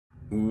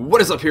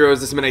What is up, heroes?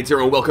 This is Midnight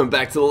Zero, and welcome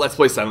back to the Let's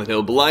Play Silent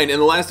Hill Blind. In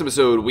the last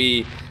episode,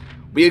 we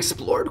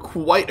explored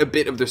quite a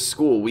bit of the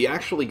school. We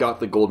actually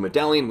got the gold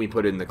medallion, we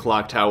put it in the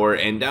clock tower,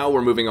 and now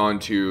we're moving on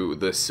to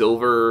the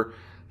silver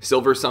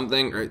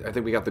something. Or I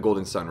think we got the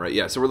golden sun, right?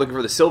 Yeah, so we're looking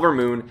for the silver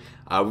moon.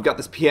 We've got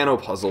this piano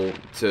puzzle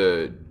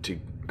to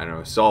I don't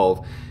know,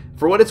 solve.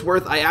 For what it's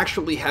worth, I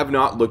actually have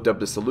not looked up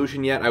the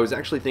solution yet. I was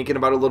actually thinking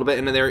about it a little bit,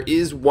 and there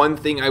is one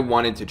thing I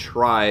wanted to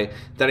try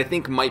that I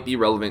think might be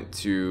relevant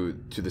to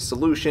the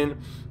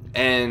solution,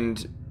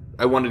 and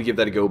I wanted to give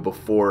that a go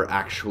before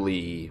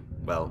actually,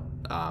 well,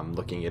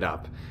 looking it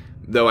up.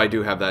 Though I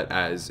do have that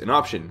as an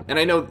option, and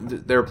I know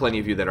there are plenty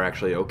of you that are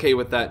actually okay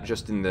with that,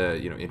 just in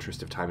the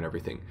interest of time and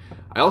everything.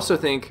 I also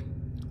think,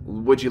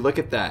 would you look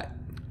at that?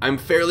 I'm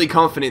fairly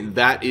confident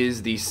that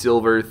is the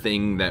silver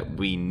thing that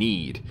we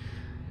need.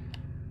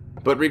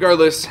 But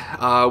regardless,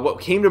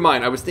 what came to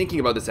mind, I was thinking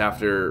about this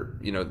after,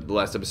 the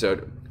last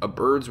episode,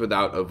 birds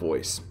without a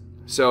voice.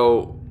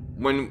 So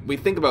when we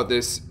think about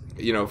this,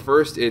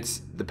 first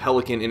it's the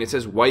pelican, and it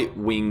says white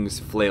wings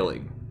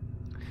flailing.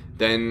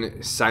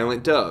 Then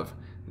silent dove,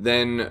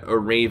 then a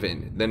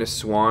raven, then a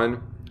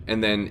swan,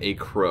 and then a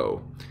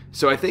crow.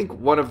 So I think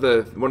one of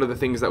the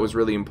things that was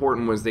really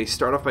important was they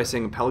start off by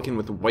saying a pelican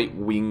with white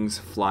wings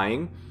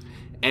flying,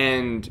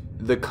 and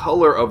the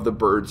color of the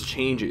birds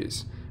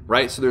changes.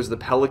 Right, so there's the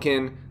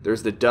pelican,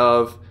 there's the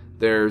dove,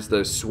 there's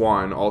the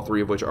swan, all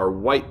three of which are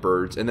white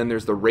birds, and then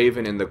there's the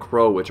raven and the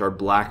crow, which are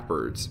black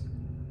birds.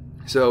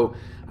 So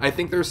I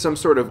think there's some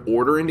sort of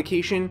order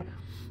indication,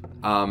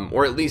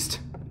 or at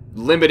least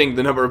limiting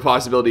the number of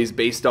possibilities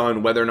based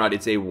on whether or not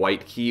it's a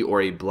white key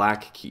or a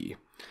black key.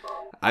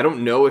 I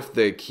don't know if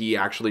the key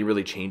actually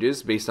really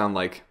changes based on,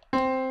 like,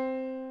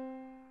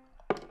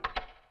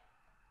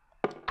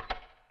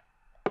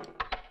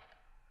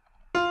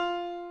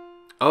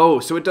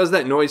 oh, so it does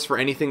that noise for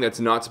anything that's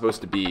not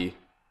supposed to be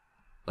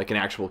like an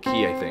actual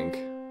key, I think.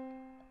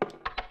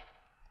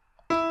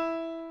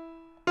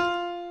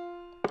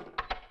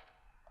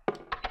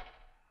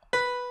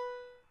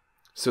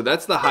 So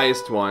that's the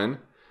highest one.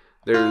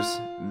 There's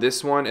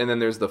this one, and then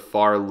there's the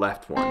far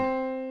left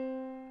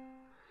one.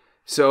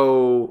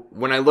 So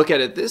when I look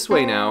at it this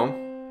way now,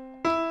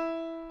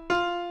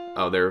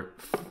 oh, there are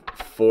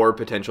four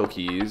potential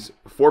keys.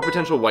 Four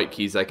potential white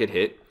keys I could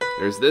hit.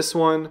 There's this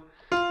one,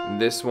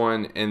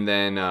 and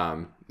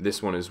then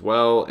this one as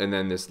well, and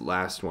then this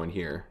last one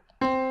here.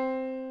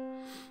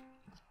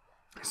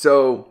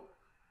 So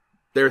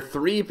there are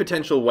three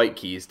potential white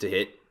keys to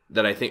hit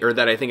that I think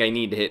I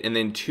need to hit, and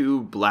then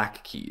two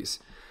black keys.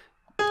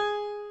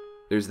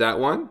 There's that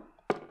one.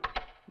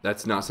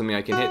 That's not something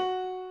I can hit.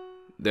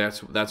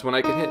 That's one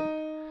I can hit.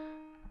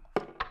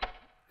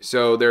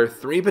 So there are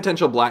three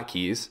potential black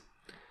keys,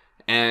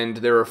 and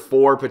there are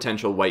four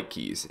potential white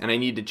keys, and I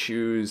need to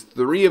choose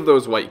three of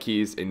those white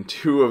keys and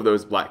two of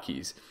those black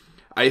keys.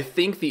 I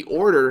think the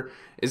order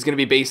is going to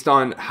be based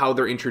on how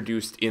they're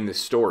introduced in the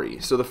story.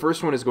 So the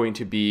first one is going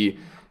to be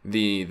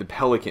the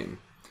pelican,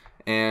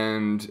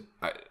 and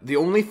the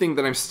only thing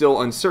that I'm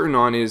still uncertain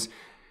on is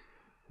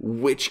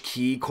which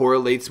key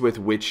correlates with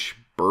which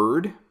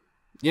bird,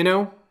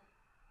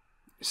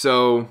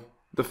 So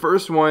the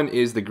first one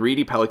is the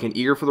greedy pelican,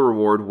 eager for the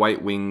reward,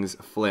 white wings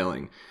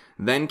flailing.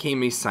 Then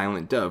came a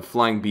silent dove,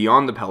 flying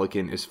beyond the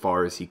pelican as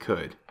far as he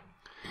could.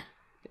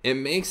 It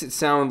makes it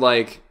sound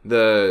like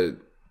the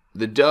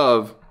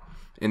dove,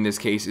 in this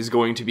case, is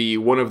going to be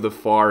one of the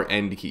far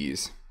end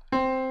keys.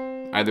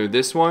 Either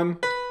this one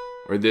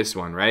or this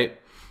one, right?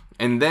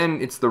 And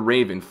then it's the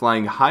raven,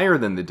 flying higher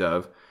than the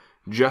dove,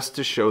 just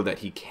to show that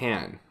he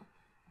can.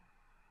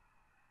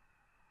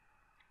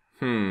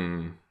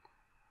 Do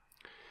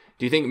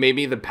you think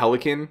maybe the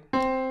pelican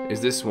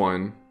is this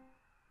one?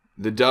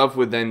 The dove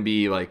would then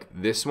be like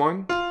this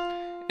one,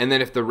 and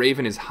then if the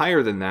raven is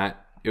higher than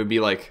that, it would be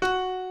like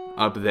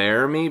up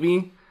there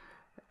maybe.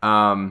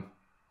 A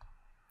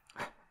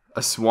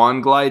swan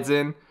glides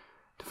in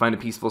to find a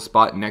peaceful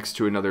spot next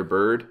to another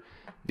bird.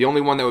 The only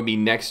one that would be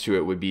next to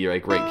it would be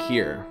like right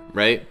here,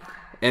 right?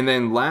 And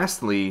then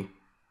lastly,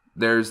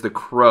 there's the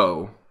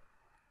crow.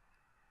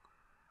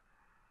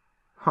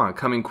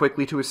 Coming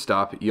quickly to a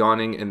stop,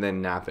 yawning and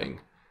then napping.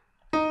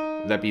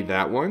 Would that be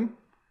that one?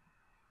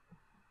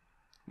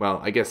 Well,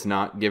 I guess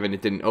not, given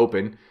it didn't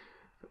open.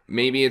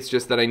 Maybe it's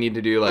just that I need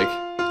to do like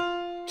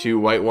two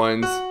white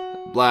ones,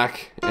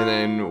 black, and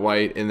then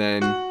white, and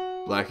then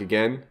black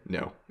again?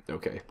 No.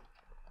 Okay.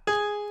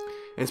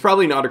 And it's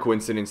probably not a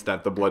coincidence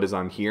that the blood is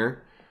on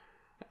here.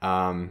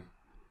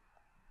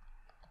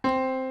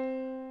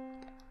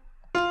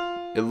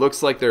 It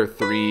looks like there are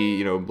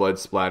three, blood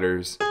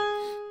splatters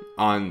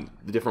on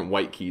the different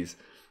white keys.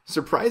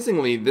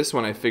 Surprisingly, this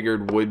one I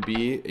figured would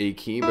be a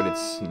key, but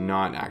it's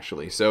not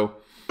actually. So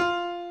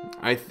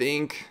I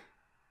think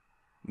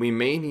we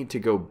may need to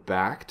go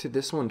back to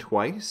this one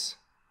twice.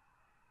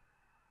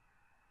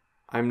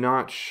 I'm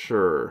not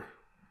sure.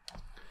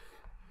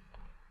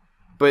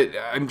 But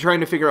I'm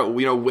trying to figure out,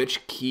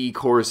 which key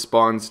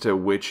corresponds to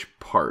which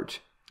part.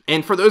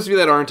 And for those of you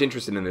that aren't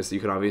interested in this, you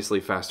can obviously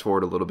fast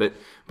forward a little bit.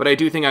 But I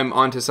do think I'm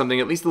onto something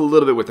at least a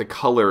little bit with the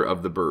color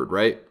of the bird,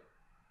 right?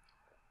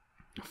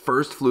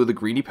 First flew the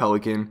greedy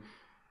pelican,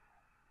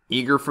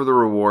 eager for the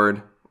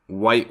reward,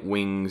 white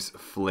wings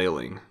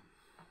flailing.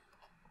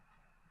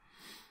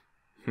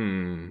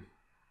 I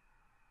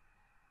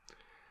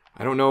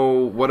don't know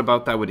what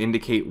about that would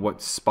indicate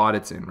what spot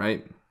it's in,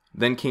 right?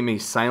 Then came a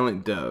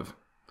silent dove.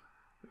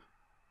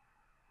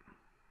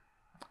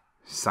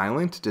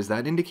 Silent? Does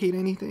that indicate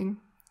anything?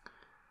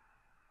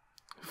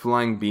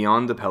 Flying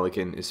beyond the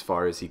pelican as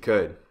far as he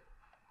could.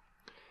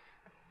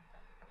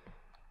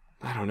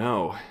 I don't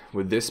know.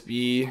 Would this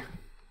be...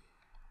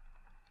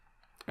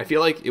 I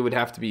feel like it would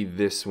have to be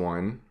this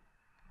one.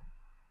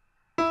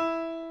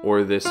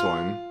 Or this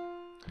one.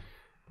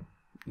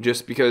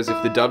 Just because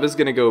if the dove is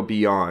going to go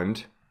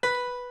beyond...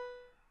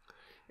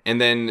 and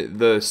then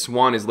the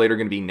swan is later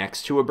going to be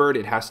next to a bird,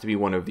 it has to be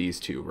one of these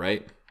two,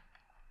 right?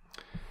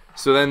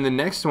 So then the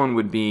next one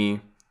would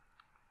be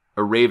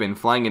a raven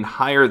flying in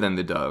higher than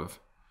the dove,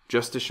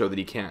 just to show that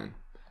he can.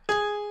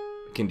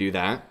 We can do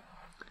that.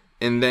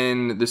 And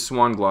then the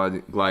swan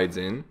glides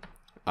in.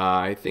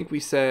 I think we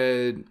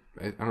said,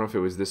 I don't know if it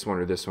was this one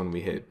or this one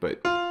we hit,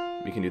 but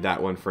we can do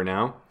that one for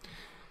now.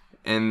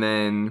 And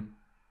then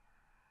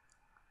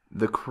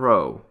the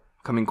crow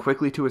coming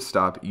quickly to a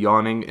stop,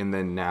 yawning and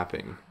then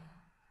napping.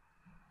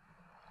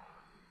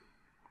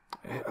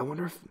 I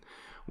wonder if...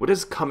 what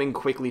does coming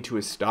quickly to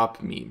a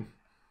stop mean?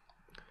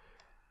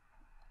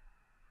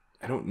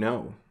 I don't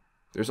know.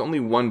 There's only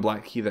one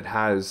black key that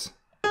has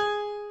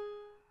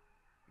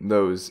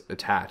those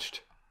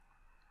attached.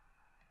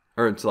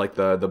 Or it's like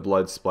the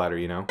blood splatter,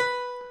 you know?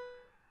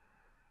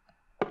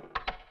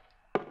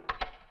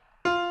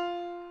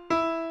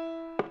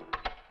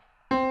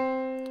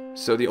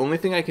 So the only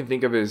thing I can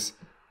think of is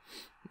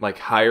like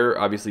higher,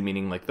 obviously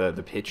meaning like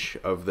the pitch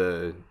of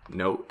the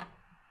note.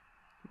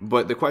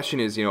 But the question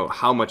is, you know,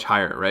 how much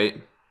higher,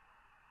 right?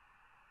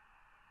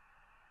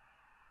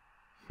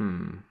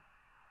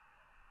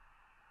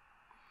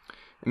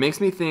 It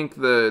makes me think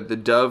the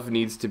dove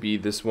needs to be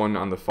this one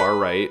on the far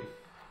right.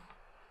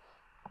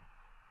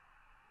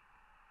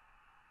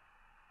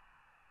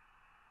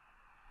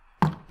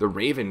 The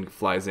raven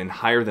flies in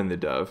higher than the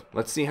dove.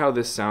 Let's see how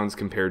this sounds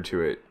compared to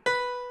it.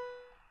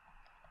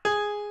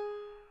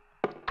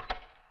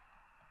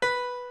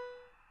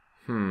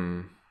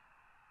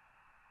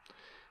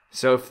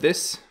 So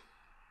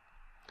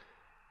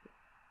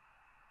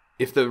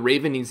if the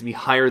raven needs to be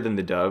higher than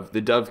the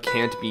dove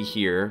can't be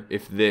here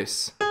if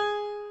this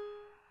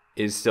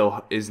is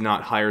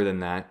not higher than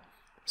that.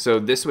 So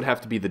this would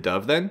have to be the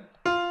dove then.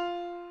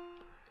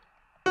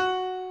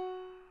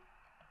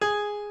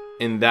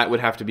 And that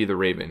would have to be the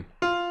raven.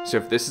 So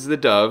if this is the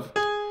dove,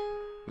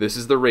 this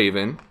is the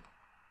raven.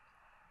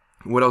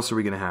 What else are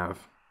we going to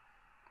have?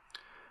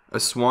 A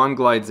swan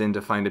glides in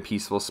to find a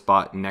peaceful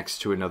spot next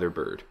to another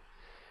bird.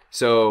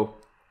 So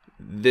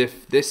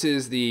if this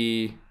is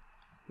the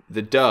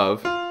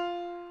dove,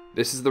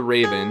 this is the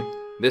raven,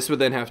 this would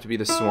then have to be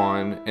the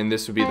swan, and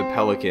this would be the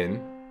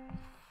pelican,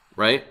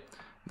 right?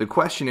 The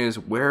question is,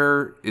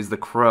 where is the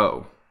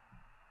crow?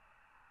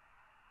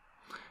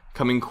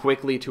 Coming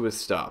quickly to a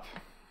stop.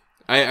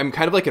 I'm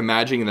kind of like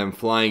imagining them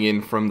flying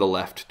in from the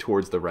left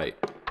towards the right.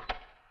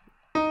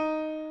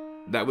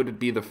 That would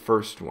be the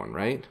first one,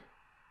 right?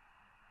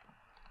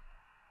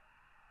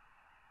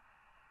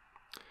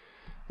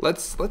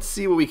 Let's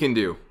see what we can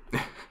do.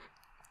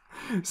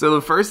 So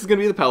the first is going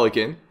to be the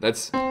pelican.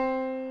 That's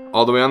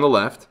all the way on the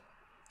left.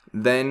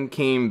 Then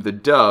came the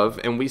dove,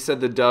 and we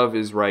said the dove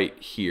is right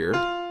here.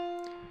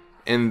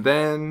 And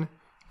then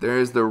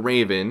there's the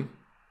raven,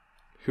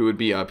 who would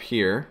be up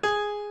here.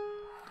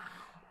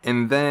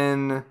 And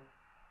then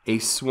a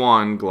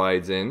swan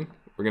glides in.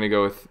 We're going to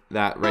go with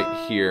that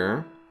right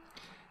here.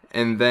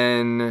 And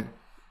then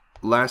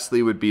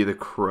lastly would be the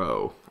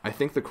crow. I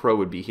think the crow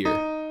would be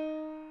here.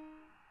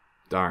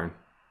 Darn.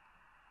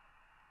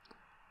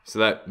 So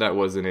that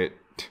wasn't it.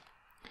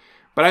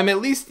 But I'm at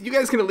least, you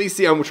guys can at least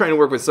see I'm trying to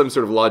work with some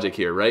sort of logic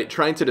here, right?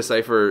 Trying to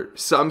decipher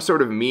some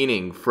sort of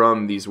meaning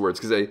from these words,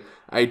 because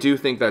I do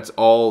think that's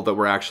all that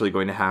we're actually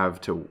going to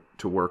have to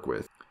work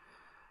with.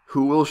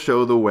 Who will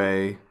show the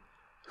way?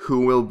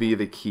 Who will be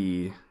the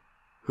key?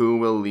 Who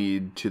will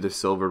lead to the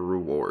silver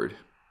reward?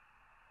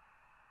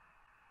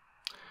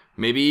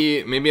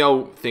 Maybe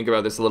I'll think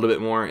about this a little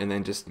bit more and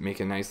then just make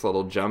a nice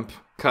little jump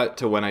cut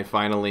to when I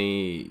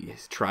finally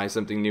try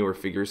something new or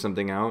figure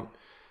something out.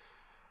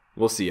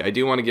 We'll see. I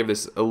do want to give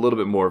this a little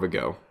bit more of a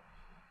go.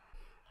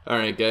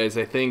 Alright guys,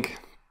 I think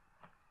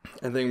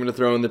I'm going to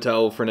throw in the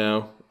towel for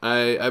now.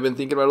 I've been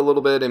thinking about it a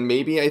little bit, and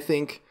maybe I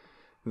think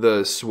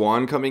the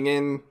swan coming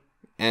in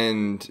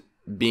and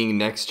being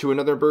next to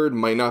another bird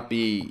might not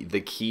be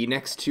the key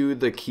next to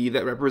the key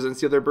that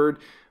represents the other bird,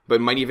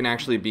 but might even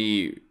actually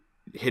be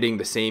hitting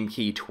the same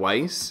key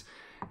twice.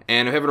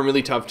 And I'm having a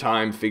really tough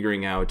time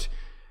figuring out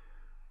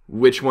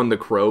which one the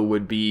crow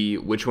would be,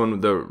 which one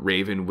the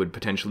raven would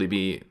potentially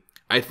be.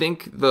 I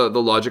think the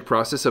logic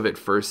process of it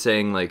first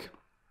saying like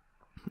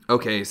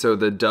Okay, so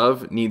the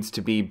dove needs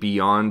to be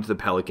beyond the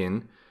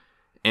pelican,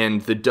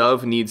 and the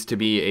dove needs to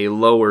be a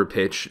lower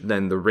pitch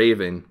than the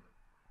raven,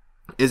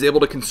 is able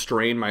to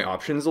constrain my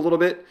options a little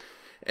bit.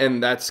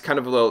 And that's kind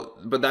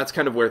of that's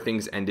kind of where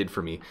things ended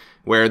for me,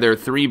 where there are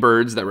 3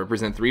 birds that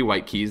represent 3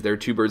 white keys, there are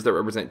 2 birds that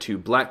represent 2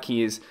 black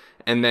keys,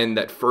 and then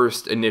that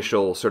first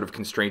initial sort of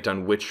constraint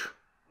on which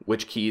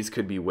keys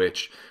could be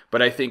which.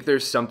 But I think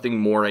there's something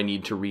more I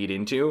need to read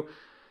into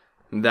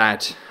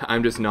that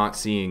I'm just not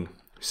seeing.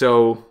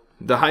 So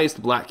the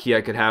highest black key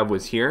I could have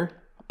was here,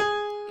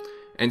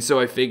 and so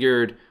I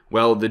figured,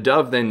 well, the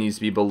dove then needs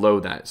to be below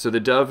that. So the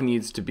dove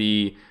needs to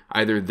be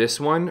either this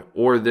one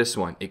or this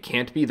one. It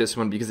can't be this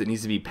one because it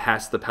needs to be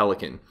past the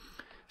pelican.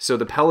 So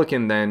the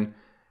pelican then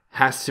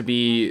has to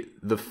be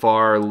the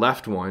far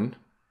left one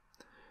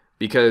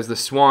because the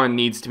swan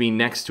needs to be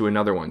next to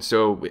another one.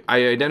 So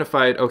I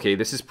identified, okay,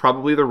 this is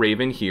probably the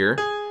raven here.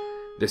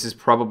 This is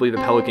probably the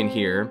pelican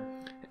here.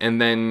 And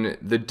then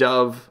the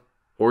dove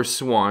or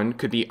swan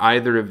could be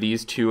either of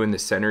these 2 in the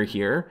center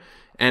here.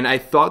 And I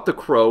thought the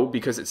crow,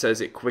 because it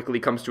says it quickly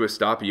comes to a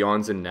stop,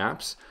 yawns and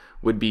naps,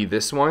 would be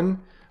this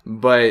one,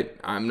 but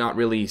I'm not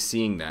really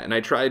seeing that. And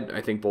I tried,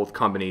 I think, both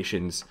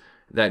combinations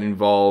that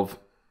involve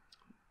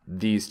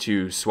these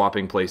 2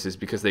 swapping places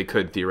because they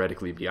could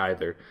theoretically be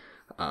either.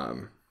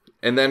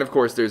 And then, of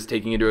course, there's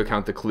taking into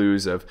account the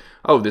clues of,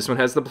 oh, this one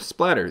has the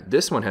splatter,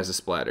 this one has a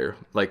splatter.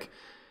 Like,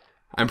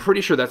 I'm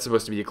pretty sure that's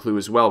supposed to be a clue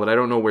as well, but I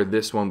don't know where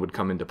this one would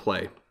come into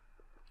play.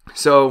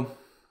 So,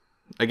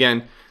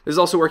 again, this is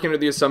also working under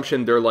the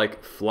assumption they're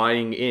like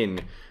flying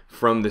in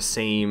from the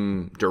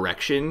same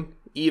direction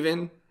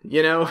even,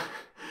 you know?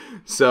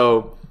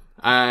 So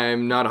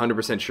I'm not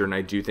 100% sure, and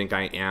I do think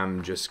I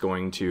am just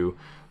going to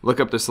look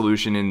up the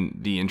solution in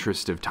the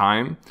interest of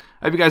time.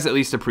 I hope you guys at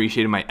least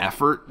appreciated my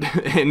effort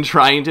in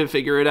trying to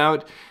figure it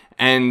out,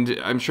 and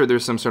I'm sure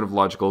there's some sort of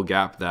logical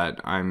gap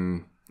that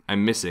I'm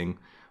missing,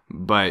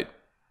 but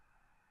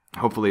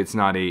hopefully it's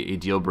not a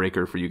deal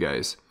breaker for you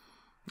guys.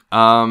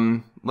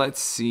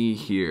 Let's see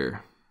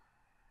here.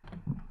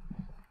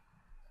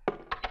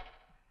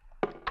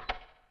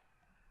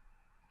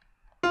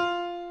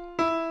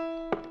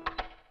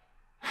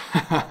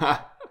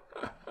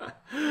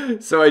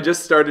 So I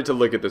just started to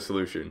look at the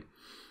solution,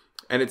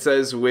 and it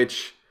says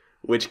which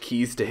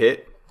keys to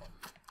hit.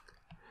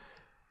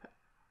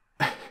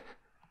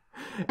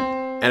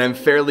 And I'm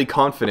fairly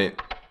confident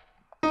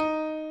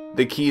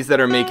the keys that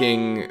are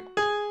making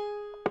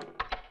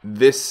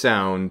this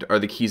sound are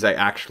the keys I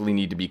actually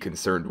need to be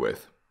concerned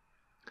with.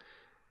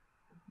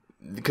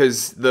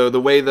 Because the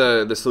way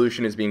the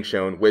solution is being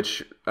shown,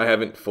 which I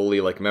haven't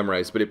fully like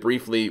memorized, but it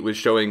briefly was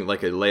showing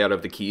like a layout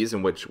of the keys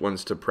and which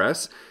ones to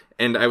press.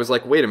 And I was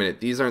like, wait a minute,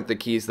 these aren't the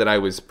keys that I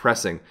was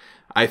pressing.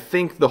 I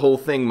think the whole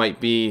thing might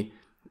be,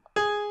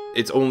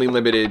 it's only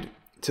limited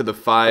to the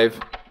 5,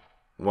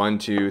 1,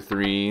 2,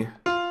 3,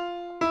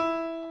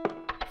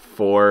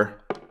 4,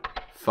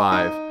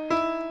 5.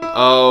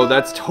 Oh,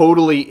 that's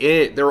totally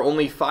it. There are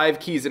only 5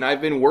 keys, and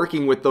I've been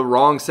working with the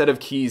wrong set of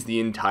keys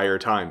the entire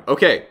time.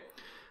 Okay,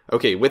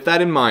 with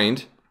that in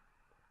mind,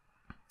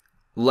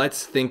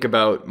 let's think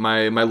about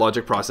my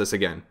logic process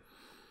again.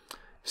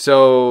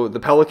 So the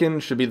pelican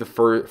should be the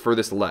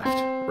furthest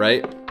left,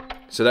 right?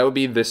 So that would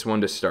be this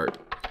one to start.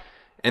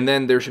 And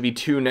then there should be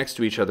 2 next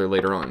to each other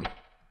later on.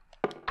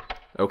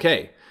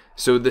 Okay,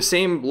 so the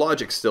same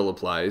logic still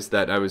applies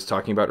that I was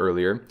talking about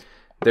earlier.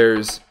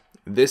 There's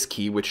this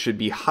key, which should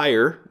be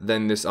higher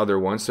than this other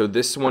one. So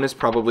this one is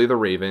probably the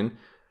raven,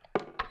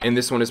 and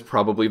this one is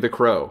probably the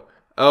crow.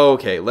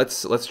 Okay,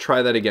 let's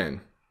try that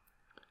again.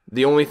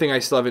 The only thing I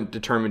still haven't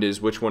determined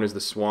is which one is the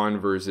swan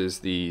versus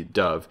the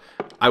dove.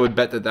 I would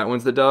bet that that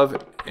one's the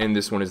dove, and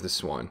this one is the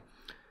swan.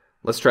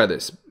 Let's try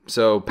this.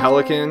 So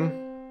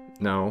pelican,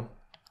 no.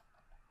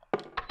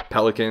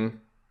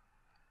 Pelican,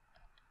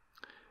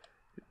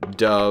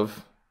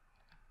 dove,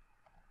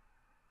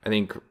 I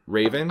think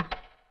raven,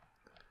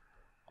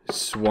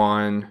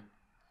 swan,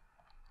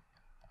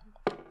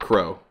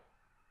 crow.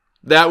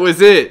 That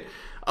was it.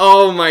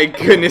 Oh my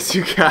goodness,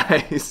 you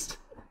guys.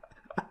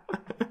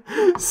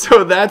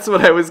 So that's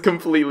what I was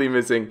completely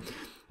missing.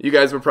 You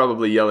guys were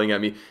probably yelling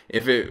at me.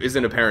 If it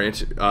isn't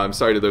apparent, I'm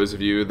sorry to those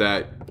of you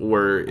that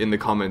were in the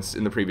comments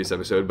in the previous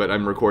episode, but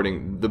I'm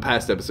recording the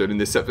past episode and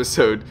this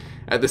episode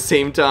at the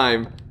same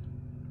time.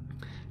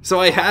 So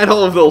I had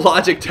all of the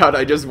logic down,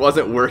 I just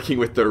wasn't working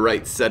with the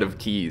right set of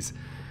keys.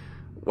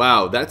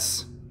 Wow,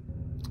 that's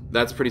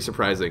pretty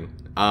surprising.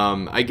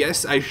 I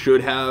guess I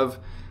could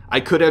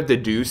have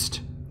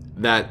deduced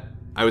that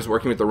I was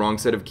working with the wrong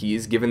set of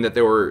keys, given that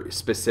there were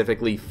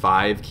specifically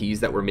 5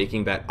 keys that were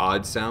making that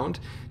odd sound.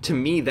 To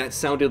me, that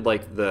sounded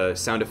like the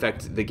sound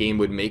effect the game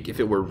would make if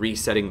it were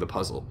resetting the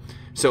puzzle.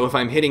 So if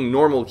I'm hitting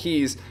normal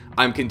keys,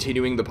 I'm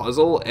continuing the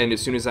puzzle, and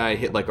as soon as I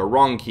hit like a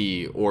wrong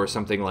key or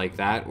something like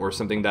that, or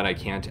something that I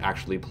can't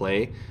actually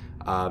play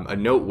a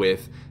note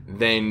with,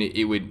 then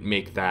it would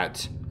make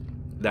that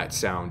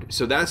sound.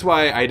 So that's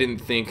why I didn't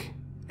think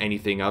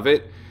anything of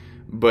it.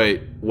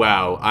 But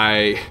wow,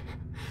 I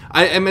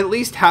am at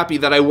least happy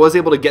that I was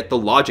able to get the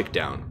logic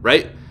down,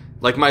 right?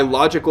 Like, my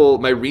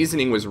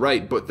reasoning was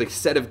right, but the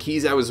set of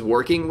keys I was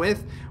working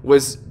with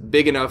was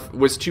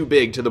too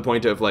big to the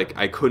point of, like,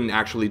 I couldn't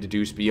actually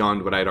deduce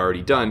beyond what I'd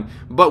already done.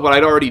 But what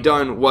I'd already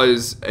done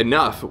was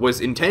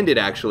intended,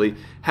 actually,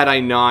 had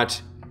I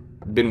not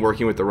been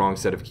working with the wrong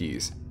set of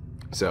keys.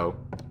 So,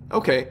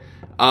 okay.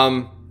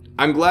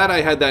 I'm glad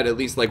I had that, at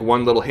least, like,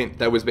 one little hint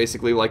that was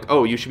basically like,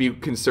 oh, you should be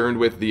concerned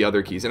with the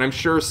other keys. And I'm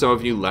sure some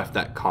of you left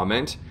that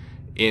comment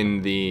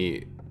in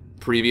the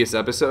previous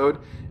episode,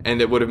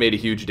 and it would have made a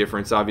huge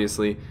difference,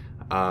 obviously.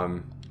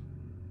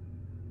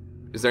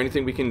 Is there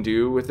anything we can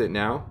do with it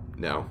now?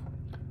 No.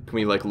 Can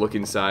we, like, look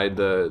inside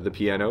the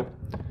piano?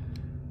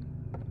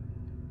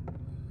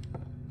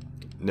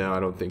 No, I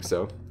don't think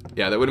so.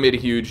 Yeah, that would have made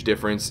a huge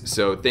difference.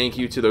 So thank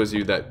you to those of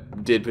you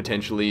that did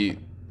potentially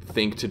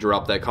think to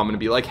drop that comment and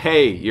be like,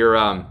 hey, you're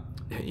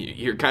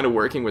kind of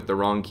working with the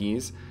wrong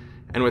keys.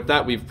 And with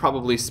that, we've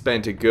probably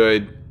spent a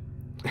good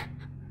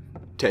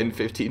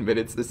 10-15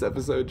 minutes this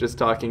episode just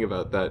talking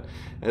about that,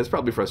 and it's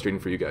probably frustrating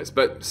for you guys,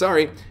 but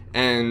sorry.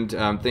 And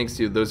thanks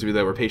to those of you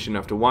that were patient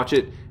enough to watch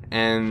it,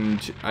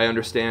 and I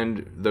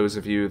understand those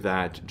of you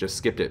that just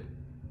skipped it.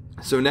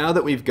 So now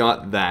that we've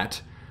got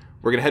that,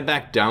 we're gonna head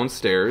back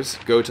downstairs,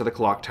 go to the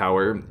clock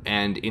tower,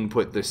 and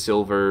input the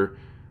silver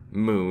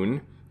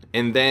moon.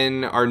 And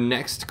then our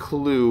next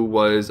clue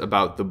was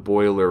about the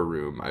boiler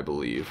room, I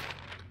believe.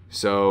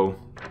 So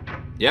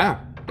yeah,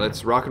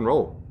 let's rock and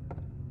roll.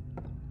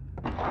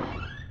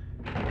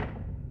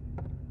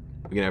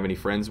 We gonna have any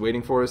friends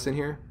waiting for us in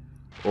here?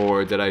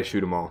 Or did I shoot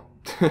them all?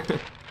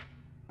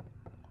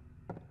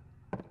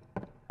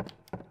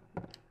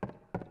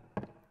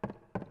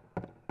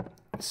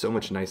 It's so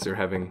much nicer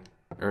having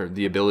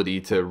the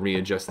ability to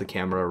readjust the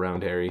camera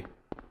around Harry.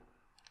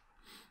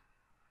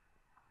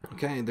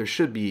 Okay, there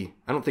should be...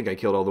 I don't think I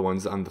killed all the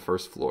ones on the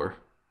first floor.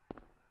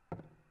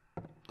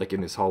 Like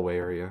in this hallway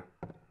area.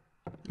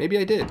 Maybe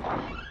I did.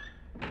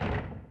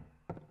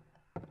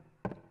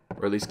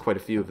 Or at least quite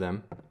a few of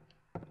them.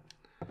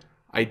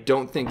 I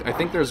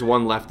think there's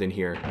one left in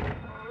here.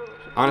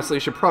 Honestly, I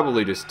should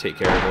probably just take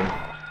care of him.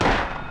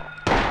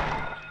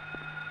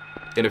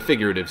 In a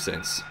figurative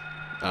sense.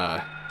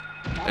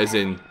 As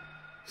in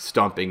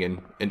stomping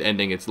and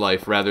ending its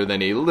life, rather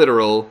than a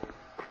literal,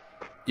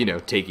 you know,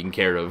 taking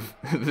care of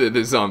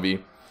the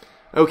zombie.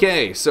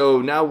 Okay, so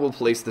now we'll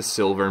place the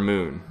silver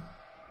moon.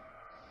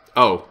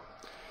 Oh.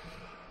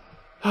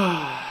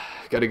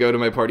 Gotta go to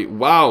my party.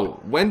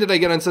 Wow, when did I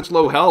get on such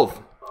low health?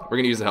 We're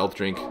gonna use a health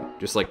drink,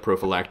 just like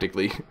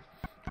prophylactically.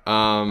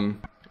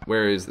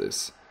 Where is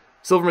this?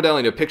 Silver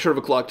medallion, a picture of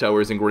a clock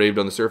tower is engraved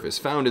on the surface,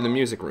 found in the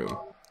music room.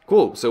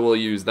 Cool, so we'll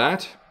use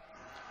that.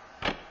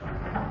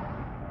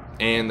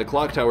 And the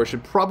clock tower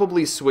should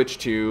probably switch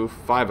to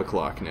 5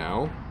 o'clock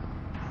now.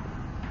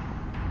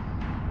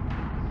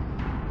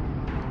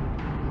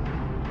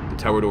 The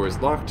tower door is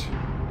locked.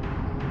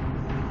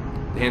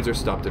 The hands are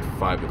stopped at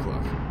 5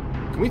 o'clock.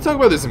 Can we talk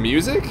about this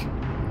music?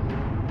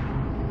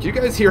 Do you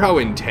guys hear how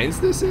intense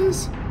this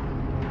is?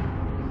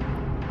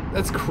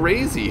 That's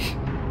crazy.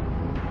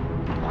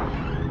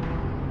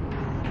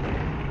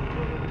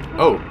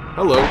 Oh,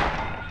 hello.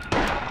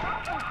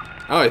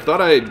 Oh, I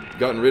thought I had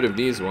gotten rid of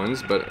these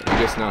ones, but I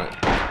guess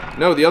not.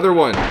 No, the other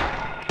one.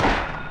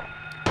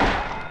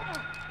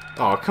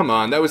 Oh, come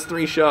on. That was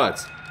 3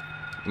 shots.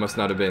 Must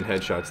not have been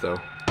headshots, though.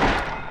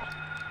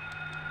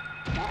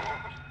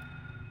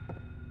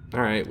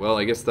 Alright, well,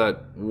 I guess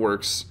that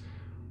works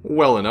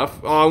well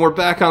enough. Oh, we're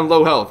back on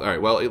low health.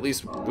 Alright, well, at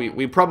least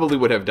we probably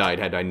would have died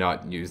had I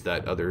not used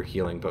that other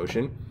healing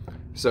potion.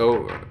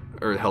 So,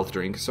 or health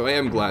drink. So I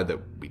am glad that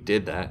we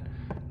did that.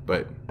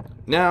 But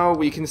now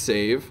we can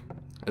save,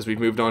 as we've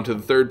moved on to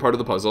the third part of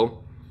the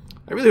puzzle.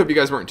 I really hope you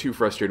guys weren't too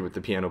frustrated with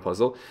the piano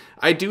puzzle.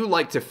 I do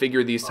like to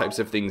figure these types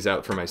of things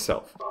out for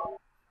myself.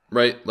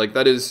 Right? Like,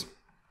 that is...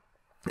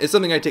 It's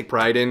something I take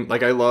pride in.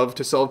 Like, I love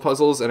to solve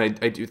puzzles, and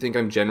I do think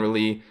I'm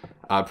generally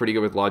pretty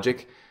good with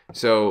logic.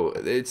 So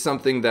it's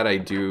something that I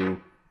do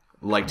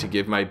like to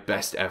give my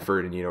best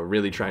effort and, you know,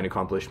 really try and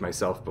accomplish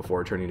myself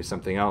before turning to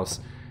something else.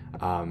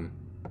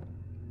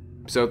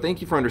 So thank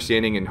you for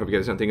understanding, and hope you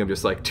guys don't think I'm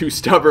just, like, too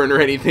stubborn or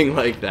anything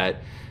like that.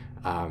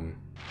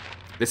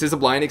 This is a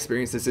blind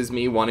experience. This is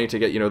me wanting to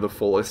get, you know, the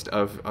fullest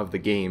of the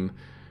game,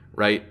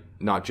 right?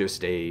 Not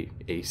just a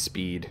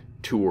speed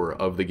tour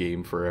of the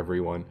game for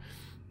everyone.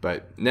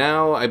 But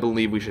now I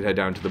believe we should head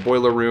down to the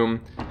boiler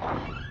room.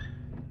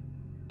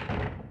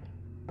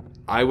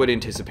 I would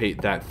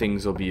anticipate that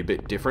things will be a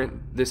bit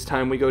different this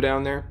time we go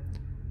down there.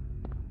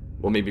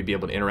 We'll maybe be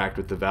able to interact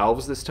with the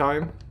valves this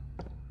time.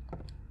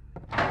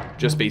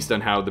 Just based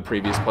on how the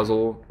previous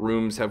puzzle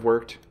rooms have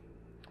worked.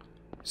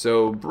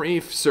 So,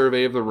 brief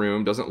survey of the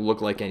room. Doesn't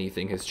look like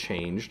anything has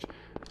changed.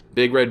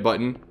 Big red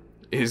button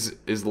is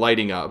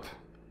lighting up.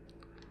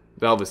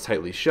 Valve is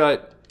tightly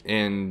shut,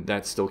 and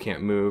that still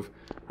can't move.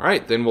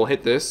 Alright, then we'll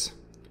hit this,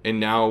 and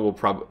now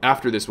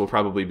after this we'll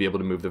probably be able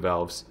to move the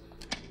valves.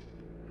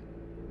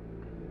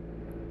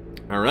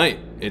 Alright,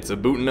 it's a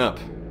booting up.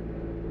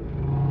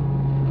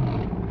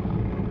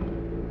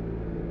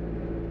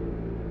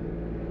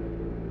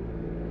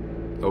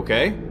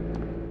 Okay.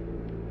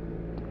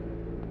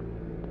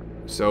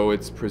 So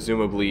it's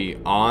presumably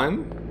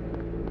on.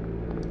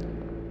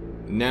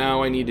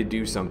 Now I need to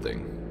do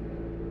something.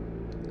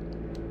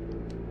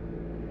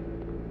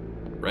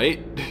 Right?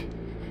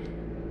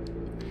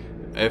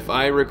 If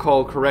I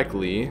recall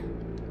correctly,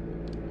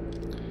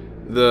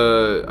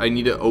 I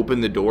need to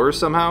open the door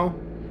somehow.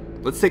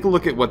 Let's take a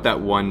look at what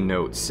that one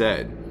note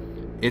said.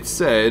 It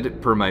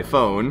said, per my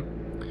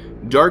phone,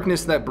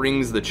 "Darkness that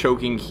brings the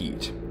choking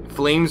heat.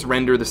 Flames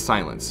render the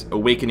silence,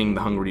 awakening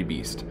the hungry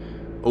beast.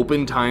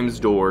 Open time's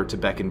door to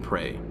beck and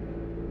pray."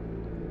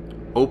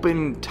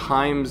 Open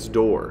time's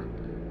door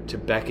to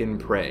beck and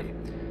pray.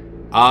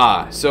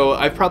 Ah, so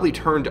I've probably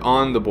turned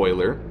on the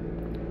boiler,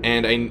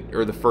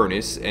 or the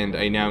furnace, and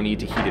I now need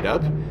to heat it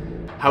up.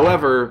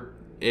 However,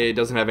 it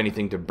doesn't have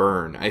anything to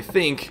burn. I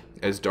think,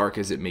 as dark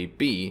as it may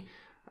be,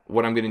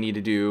 what I'm going to need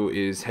to do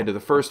is head to the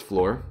first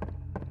floor,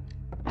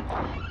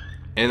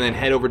 and then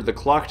head over to the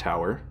clock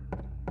tower,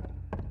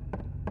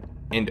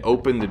 and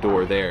open the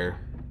door there.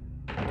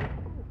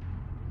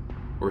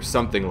 Or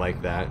something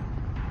like that.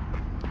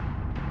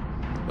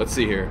 Let's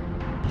see here.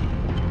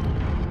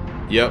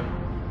 Yep.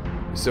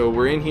 So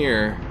we're in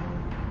here.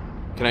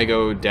 Can I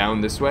go down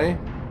this way?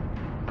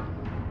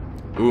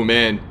 Ooh,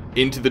 man.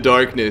 Into the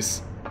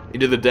darkness.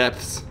 Into the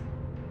depths.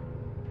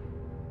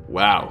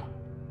 Wow.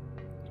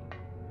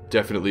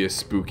 Definitely a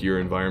spookier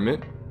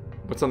environment.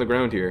 What's on the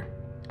ground here?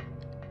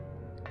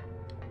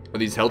 Are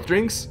these health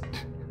drinks?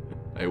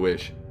 I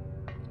wish.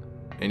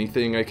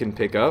 Anything I can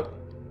pick up?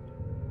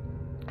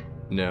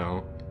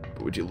 No.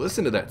 But would you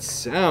listen to that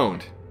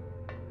sound?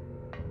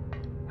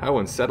 How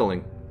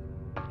unsettling.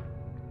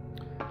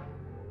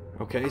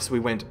 Okay, so we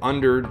went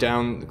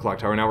down the clock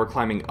tower. Now we're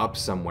climbing up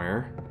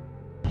somewhere.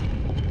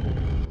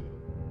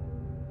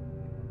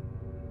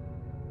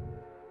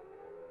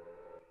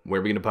 Where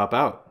are we gonna pop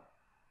out?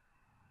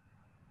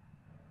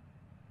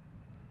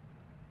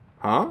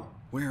 Huh?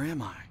 Where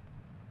am I?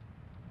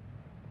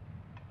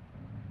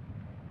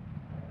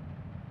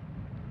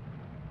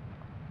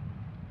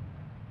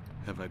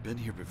 Have I been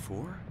here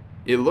before?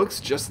 It looks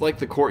just like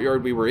the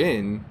courtyard we were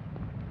in.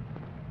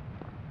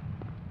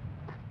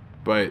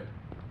 But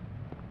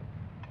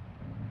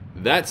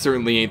that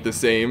certainly ain't the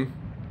same.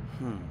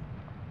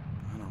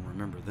 I don't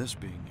remember this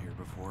being here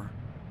before.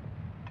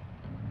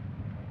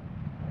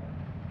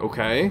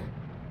 Okay.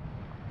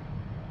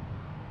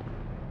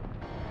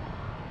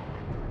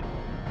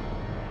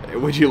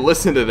 Would you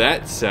listen to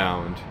that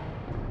sound?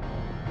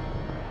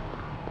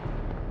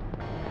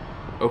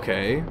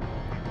 Okay.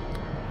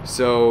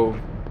 So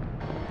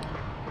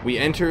we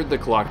entered the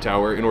clock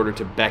tower in order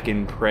to beck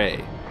and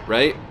pray,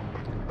 right?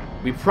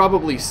 We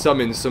probably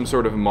summoned some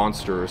sort of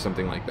monster or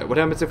something like that. What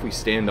happens if we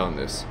stand on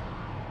this?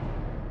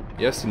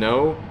 Yes,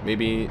 no,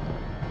 maybe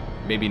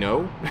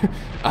no.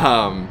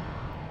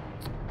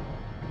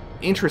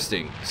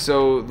 Interesting.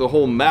 So the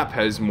whole map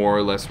has more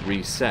or less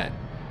reset.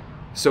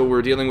 So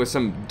we're dealing with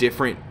some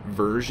different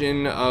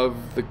version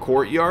of the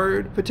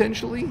courtyard,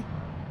 potentially?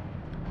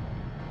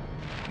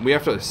 We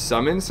have to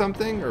summon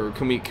something? Or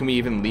can we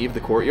even leave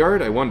the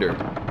courtyard? I wonder.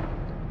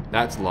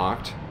 That's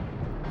locked.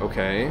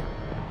 Okay.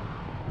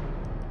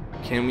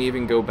 Can we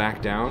even go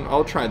back down?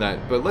 I'll try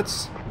that, but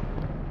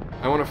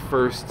I want to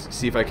first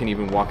see if I can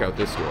even walk out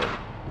this door.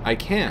 I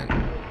can.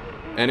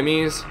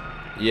 Enemies?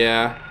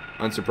 Yeah,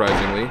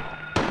 unsurprisingly.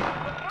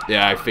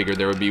 Yeah, I figured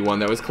there would be one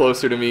that was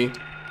closer to me.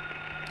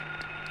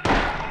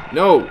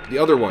 No, the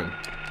other one.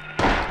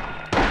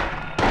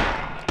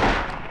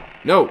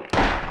 No,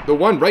 the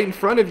one right in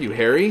front of you,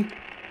 Harry.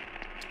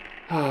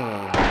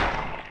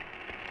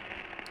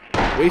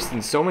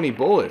 Wasting so many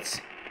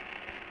bullets.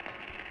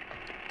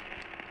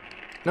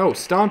 No,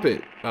 stomp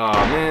it.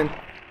 Aw, man.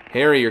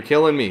 Harry, you're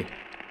killing me.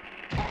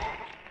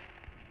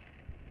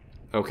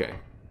 Okay.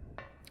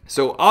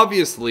 So,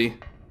 obviously,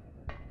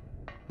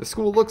 the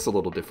school looks a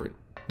little different.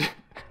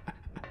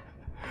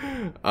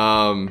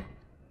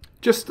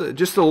 Just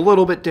a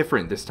little bit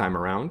different this time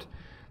around.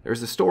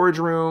 There's a storage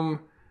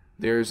room.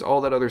 There's all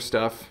that other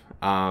stuff.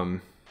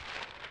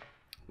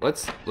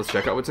 Let's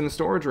check out what's in the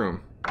storage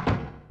room.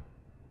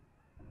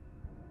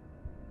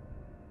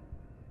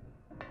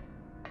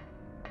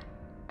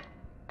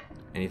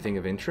 Anything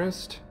of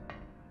interest?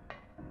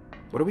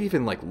 What are we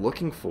even like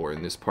looking for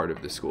in this part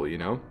of the school, you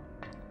know?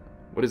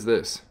 What is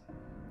this?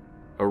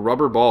 A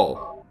rubber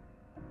ball.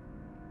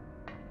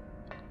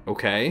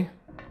 Okay.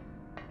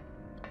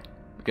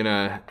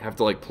 Gonna have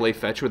to like play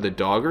fetch with a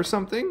dog or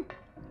something?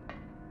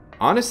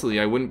 Honestly,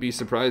 I wouldn't be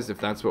surprised if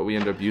that's what we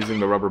end up using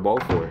the rubber ball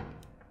for.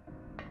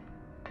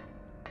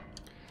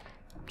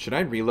 Should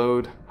I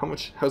reload?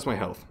 How's my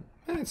health?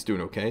 It's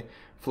doing okay.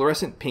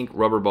 Fluorescent pink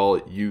rubber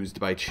ball used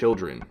by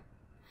children.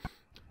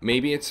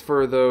 Maybe it's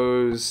for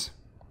those,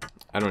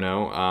 I don't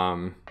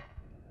know,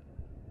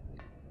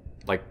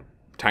 like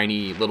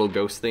tiny little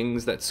ghost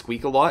things that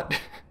squeak a lot.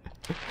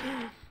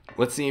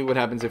 Let's see what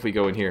happens if we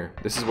go in here.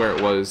 This is where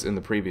it was in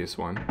the previous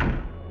one.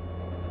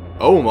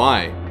 Oh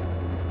my.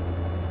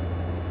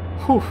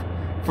 Whew.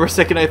 For a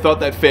second I thought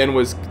that fan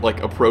was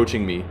like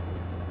approaching me.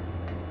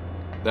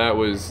 That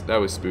was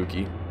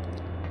spooky.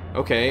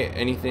 Okay,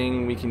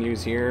 anything we can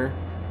use here?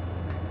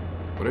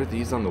 What are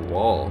these on the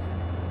wall?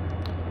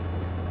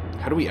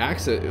 How do we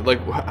access, like,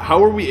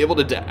 how are we able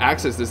to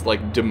access this,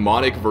 like,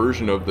 demonic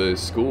version of the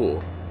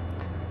school?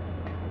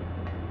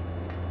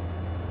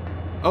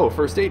 Oh,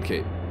 first aid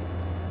kit.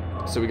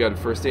 So we got a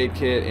first aid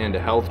kit and a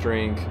health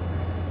drink.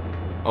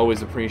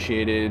 Always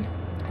appreciated.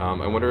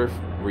 I wonder if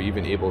we're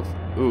even able to...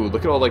 Ooh,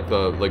 look at all, like,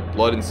 the, like,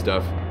 blood and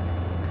stuff.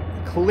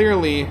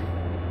 Clearly,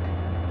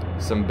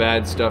 some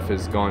bad stuff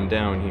has gone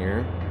down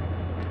here.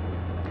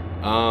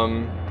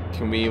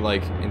 Can we,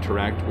 like,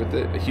 interact with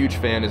it? A huge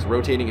fan is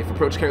rotating. If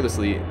approached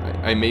carelessly,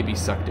 I may be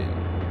sucked in.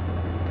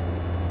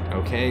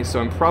 Okay,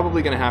 so I'm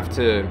probably going to have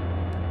to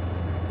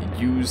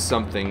use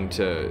something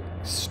to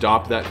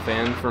stop that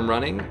fan from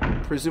running,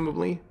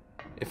 presumably,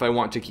 if I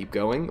want to keep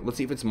going. Let's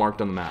see if it's marked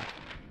on the map.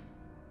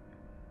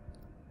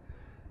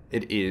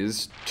 It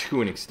is,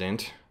 to an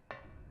extent.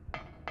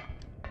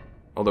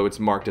 Although it's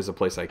marked as a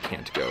place I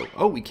can't go.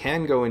 Oh, we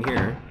can go in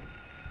here.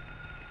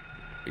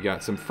 We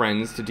got some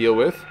friends to deal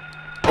with.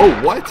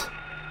 Oh, what?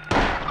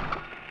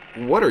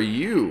 What are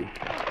you?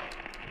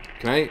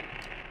 Can I...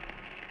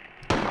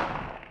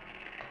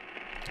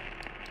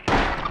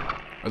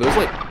 Are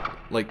those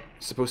like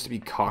supposed to be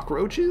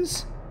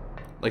cockroaches?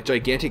 Like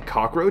gigantic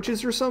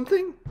cockroaches or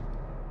something?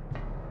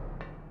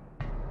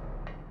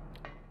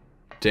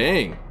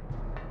 Dang.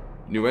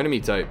 New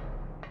enemy type.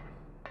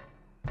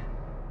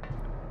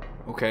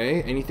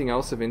 Okay, anything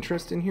else of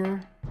interest in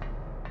here?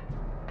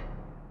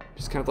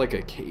 Just kind of like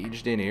a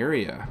caged in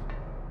area.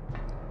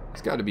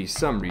 There's got to be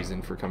some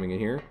reason for coming in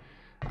here.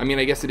 I mean,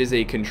 I guess it is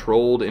a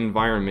controlled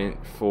environment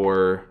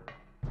for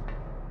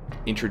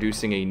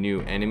introducing a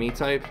new enemy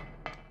type.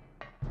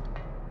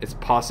 It's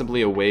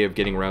possibly a way of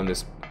getting around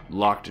this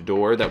locked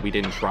door that we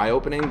didn't try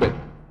opening, but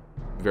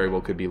very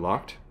well could be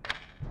locked.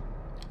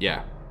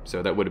 Yeah,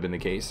 so that would have been the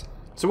case.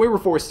 So we were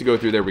forced to go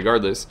through there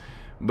regardless,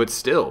 but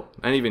still,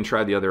 I didn't even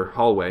try the other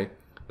hallway.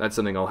 That's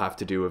something I'll have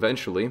to do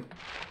eventually.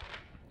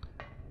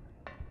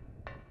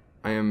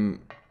 I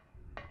am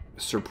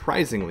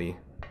surprisingly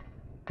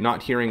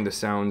not hearing the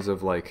sounds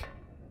of, like,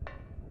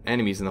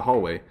 enemies in the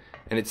hallway.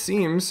 And it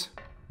seems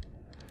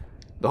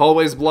the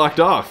hallway's blocked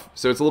off,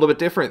 so it's a little bit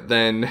different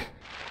than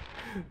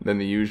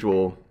the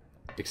usual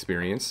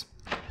experience.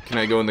 Can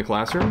I go in the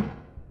classroom?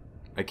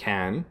 I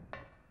can.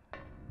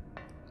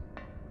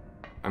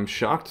 I'm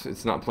shocked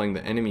it's not playing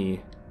the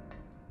enemy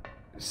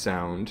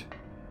sound.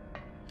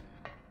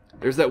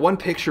 There's that one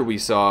picture we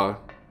saw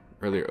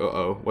earlier.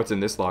 Uh-oh, what's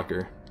in this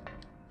locker?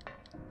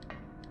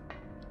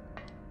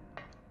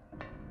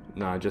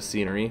 Nah, just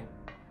scenery.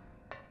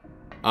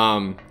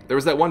 There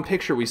was that one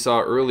picture we saw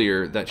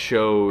earlier that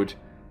showed,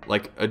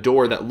 like, a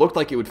door that looked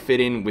like it would fit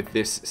in with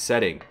this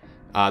setting.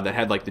 That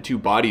had, like, the two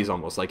bodies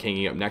almost, like,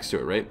 hanging up next to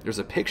it, right? There's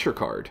a picture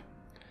card.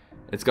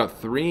 It's got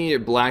 3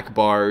 black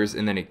bars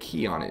and then a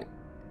key on it.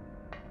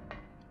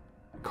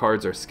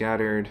 Cards are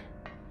scattered.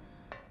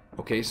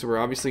 Okay, so we're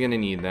obviously going to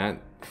need that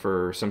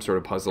for some sort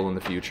of puzzle in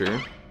the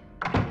future.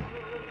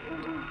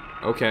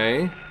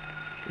 Okay.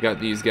 We got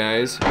these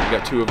guys. We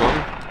got 2 of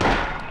them.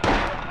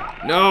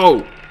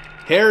 No!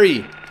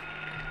 Harry!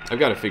 I've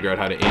got to figure out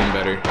how to aim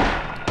better.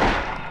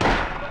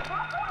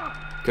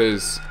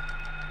 Because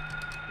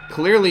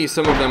clearly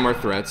some of them are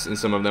threats and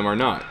some of them are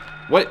not.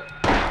 What?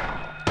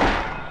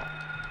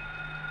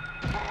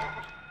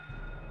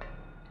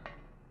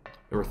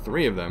 There were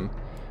 3 of them.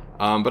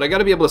 But I got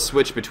to be able to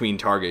switch between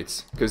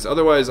targets. Because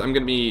otherwise I'm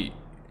going to be,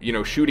 you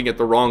know, shooting at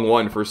the wrong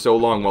one for so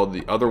long while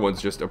the other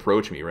ones just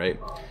approach me, right?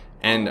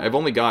 And I've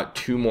only got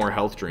 2 more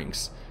health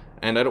drinks.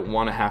 And I don't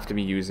want to have to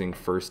be using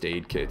first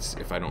aid kits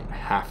if I don't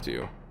have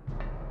to.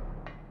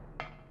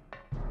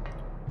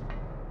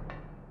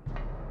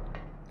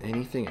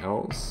 Anything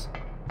else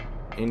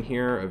in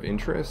here of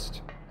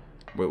interest?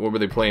 What were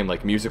they playing,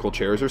 like musical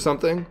chairs or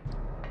something?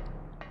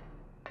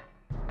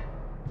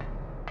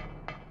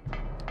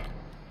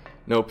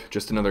 Nope,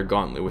 just another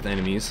gauntlet with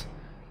enemies.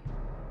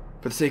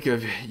 For the sake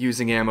of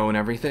using ammo and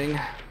everything.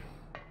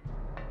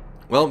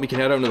 Well, we can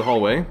head out into the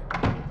hallway.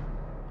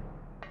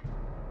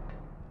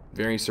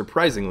 Very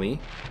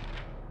surprisingly.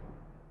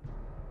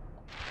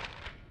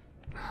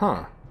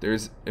 Huh.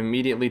 There's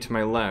immediately to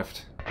my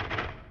left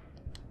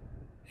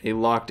a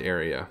locked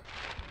area.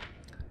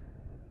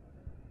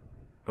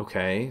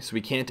 Okay, so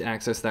we can't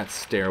access that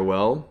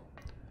stairwell.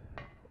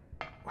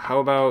 How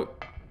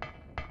about...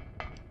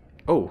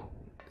 Oh,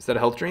 is that a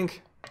health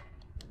drink?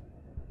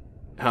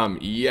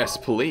 Yes,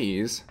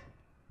 please.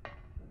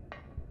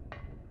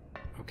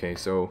 Okay,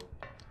 so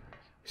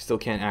we still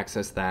can't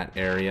access that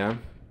area.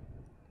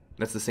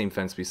 That's the same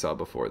fence we saw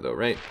before, though,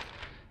 right?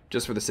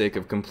 Just for the sake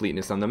of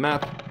completeness on the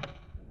map,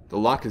 the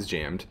lock is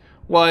jammed.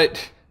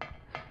 What?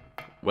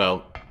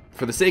 Well,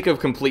 for the sake of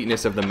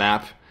completeness of the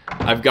map,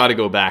 I've got to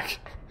go back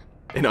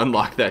and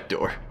unlock that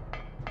door.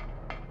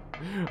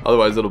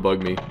 Otherwise, it'll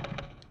bug me.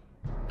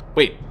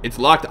 Wait, it's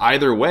locked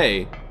either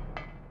way.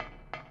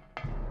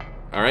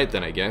 Alright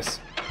then, I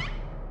guess.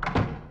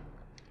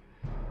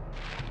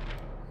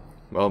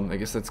 Well, I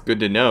guess that's good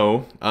to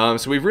know.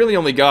 So we've really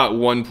only got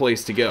one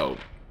place to go.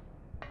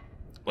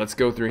 Let's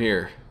go through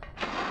here.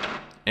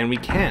 And we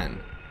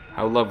can.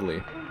 How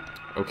lovely.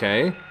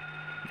 Okay.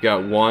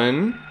 Got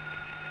one.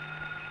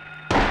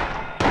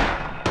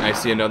 I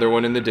see another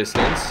one in the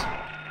distance.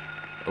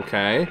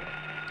 Okay.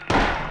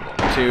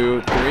 1,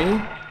 2,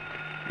 3.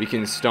 We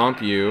can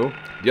stomp you.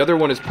 The other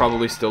one is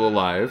probably still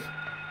alive.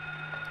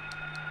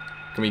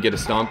 Can we get a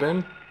stomp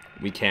in?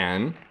 We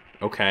can.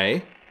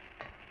 Okay.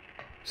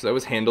 So that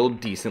was handled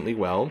decently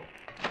well.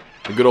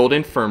 The good old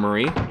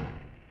infirmary.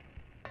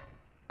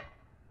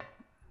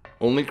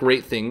 Only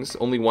great things,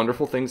 only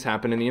wonderful things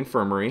happen in the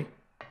infirmary.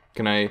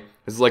 This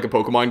is like a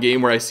Pokemon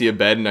game where I see a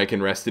bed and I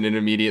can rest in it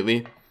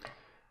immediately.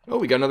 Oh,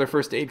 we got another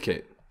first aid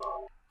kit.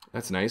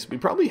 That's nice. We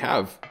probably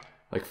have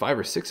like 5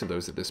 or 6 of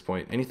those at this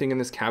point. Anything in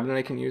this cabinet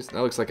I can use?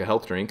 That looks like a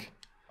health drink.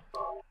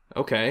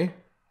 Okay.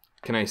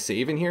 Can I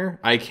save in here?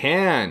 I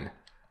can!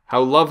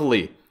 How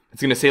lovely.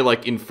 It's gonna say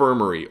like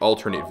infirmary,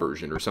 alternate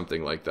version or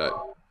something like that.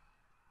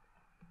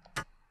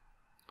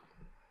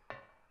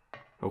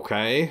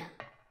 Okay.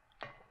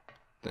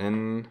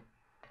 Then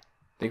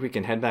I think we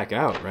can head back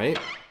out, right?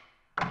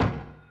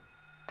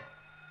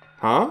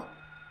 Huh?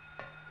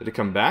 Did it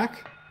come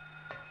back?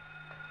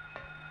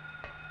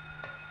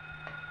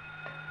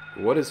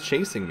 What is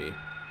chasing me?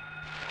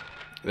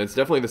 That's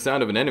definitely the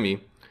sound of an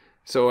enemy.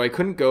 So I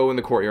couldn't go in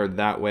the courtyard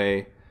that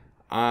way.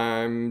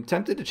 I'm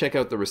tempted to check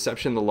out the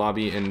reception, the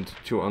lobby, and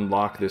to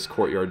unlock this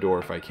courtyard door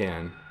if I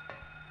can.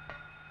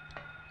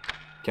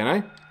 Can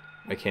I?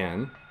 I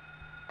can.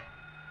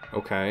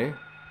 Okay.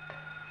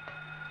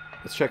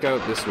 Let's check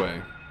out this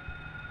way.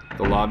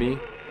 The lobby.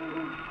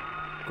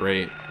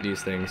 Great.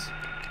 These things.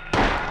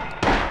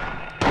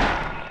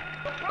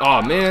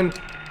 Oh man!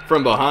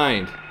 From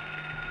behind.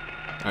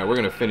 Alright, we're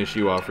gonna finish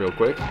you off real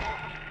quick.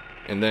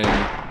 And then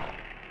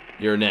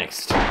you're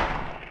next.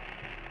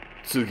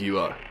 Tsugi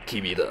wa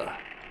kimi da.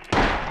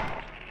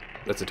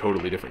 That's a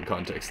totally different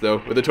context,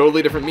 though, with a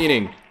totally different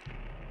meaning.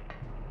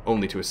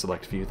 Only to a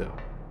select few, though.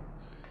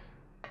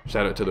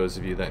 Shout out to those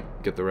of you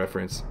that get the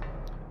reference.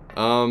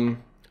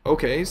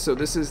 Okay, so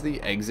this is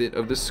the exit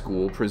of the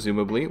school,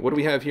 presumably. What do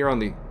we have here on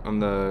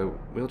the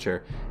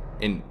wheelchair?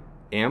 An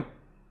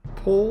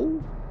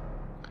ampoule?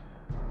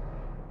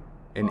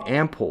 An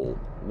ampoule.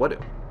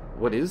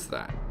 What is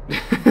that?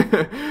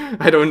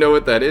 I don't know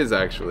what that is,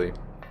 actually.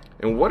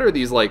 And what are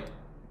these, like,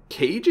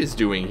 cages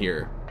doing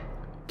here?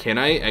 Can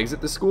I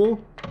exit the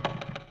school?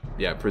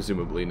 Yeah,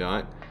 presumably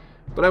not.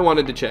 But I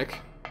wanted to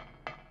check.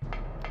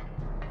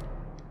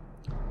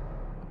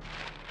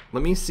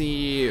 Let me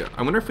see.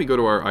 I wonder if we go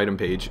to our item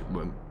page.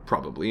 Well,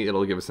 probably.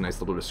 It'll give us a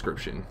nice little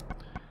description.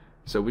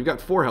 So we've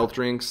got 4 health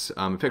drinks,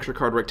 a picture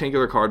card,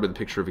 rectangular card with a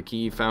picture of a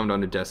key found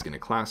on a desk in a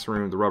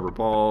classroom, the rubber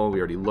ball we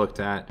already looked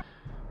at.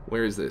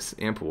 Where is this?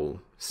 Ampoule.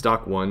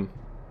 Stock 1.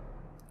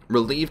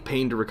 Relieve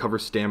pain to recover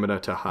stamina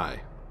to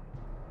high.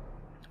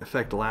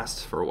 Effect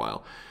lasts for a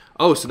while.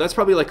 Oh, so that's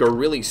probably like a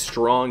really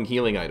strong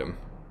healing item.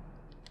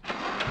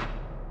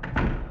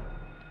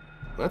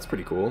 That's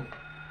pretty cool.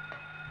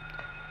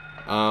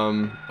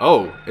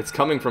 Oh, it's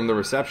coming from the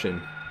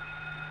reception.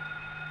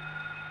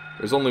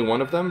 There's only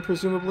one of them,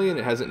 presumably, and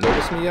it hasn't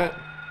noticed me yet.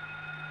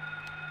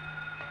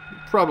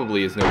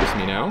 Probably has noticed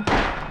me now.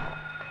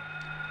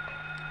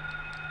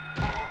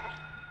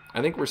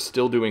 I think we're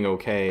still doing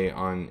okay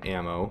on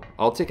ammo.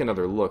 I'll take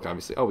another look,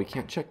 obviously. Oh, we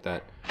can't check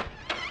that.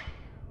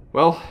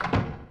 Well,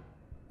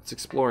 let's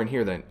explore in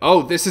here then.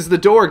 Oh, this is the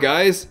door,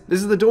 guys.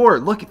 This is the door.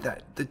 Look at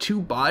that. The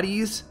 2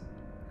 bodies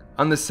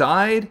on the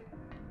side.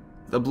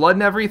 The blood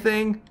and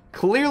everything.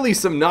 Clearly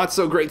some not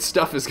so great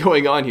stuff is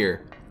going on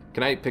here.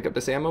 Can I pick up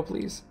this ammo,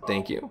 please?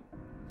 Thank you.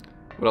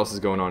 What else is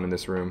going on in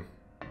this room?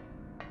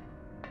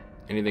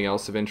 Anything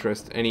else of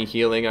interest? Any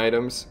healing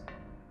items?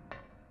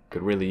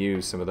 Could really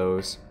use some of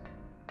those.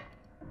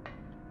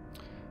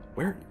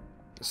 Where?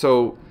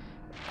 So,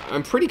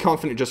 I'm pretty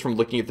confident just from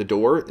looking at the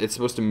door, it's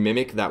supposed to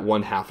mimic that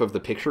 1/2 of the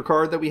picture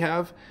card that we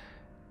have.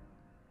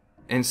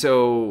 And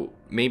so,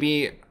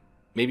 maybe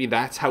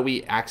that's how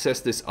we access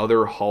this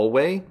other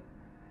hallway.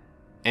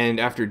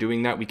 And after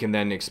doing that, we can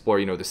then explore,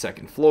 you know, the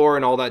 2nd floor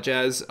and all that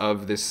jazz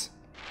of this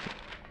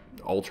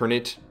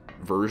alternate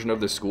version of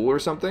the school or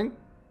something.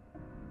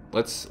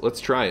 Let's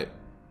try it.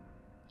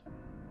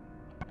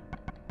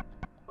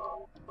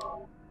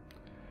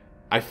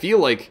 I feel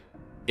like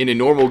in a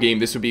normal game,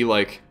 this would be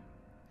like,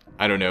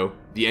 I don't know,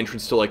 the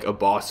entrance to like a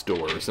boss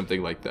door or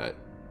something like that.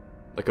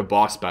 Like a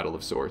boss battle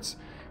of sorts.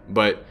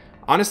 But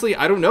honestly,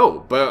 I don't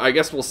know. But I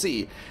guess we'll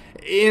see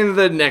in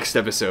the next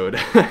episode.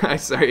 I'm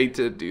sorry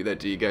to do that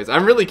to you guys.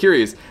 I'm really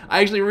curious. I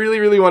actually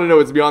really want to know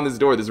what's beyond this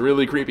door, this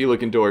really creepy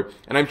looking door.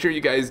 And I'm sure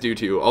you guys do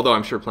too, although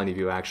I'm sure plenty of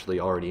you actually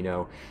already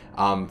know.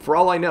 For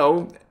all I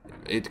know,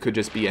 it could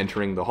just be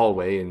entering the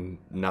hallway and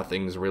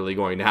nothing's really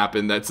going to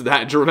happen that's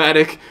that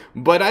dramatic.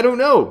 But I don't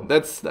know.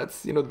 That's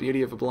you know, the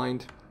beauty of a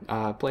blind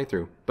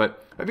playthrough.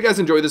 But I hope you guys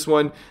enjoyed this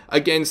one.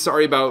 Again,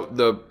 sorry about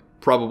the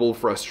probable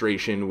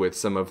frustration with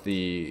some of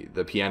the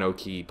piano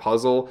key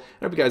puzzle.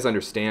 I hope you guys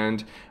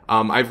understand.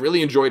 I've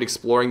really enjoyed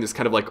exploring this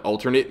kind of like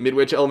alternate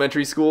Midwich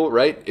Elementary School,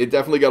 right? It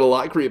definitely got a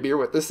lot creepier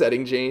with the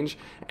setting change.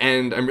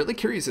 And I'm really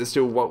curious as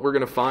to what we're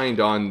going to find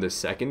on the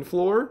 2nd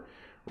floor,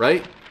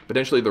 right?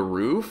 Potentially the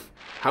roof.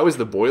 How is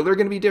the boiler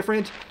going to be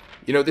different?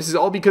 You know, this is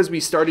all because we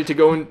started to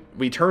go and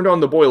we turned on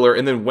the boiler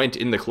and then went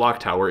in the clock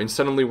tower, and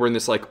suddenly we're in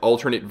this like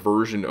alternate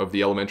version of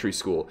the elementary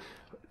school,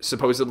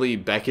 supposedly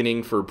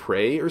beckoning for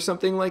prey or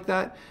something like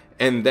that.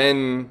 And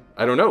then,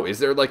 I don't know, is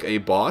there like a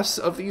boss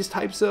of these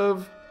types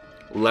of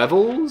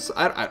levels?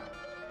 I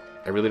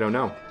really don't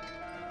know.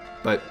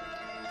 But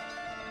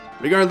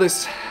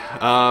regardless,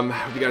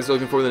 hope you guys are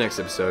looking forward to the next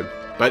episode.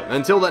 But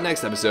until that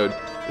next episode,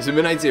 this has been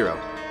Midnight Zero,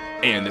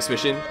 and this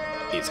mission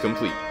is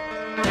complete.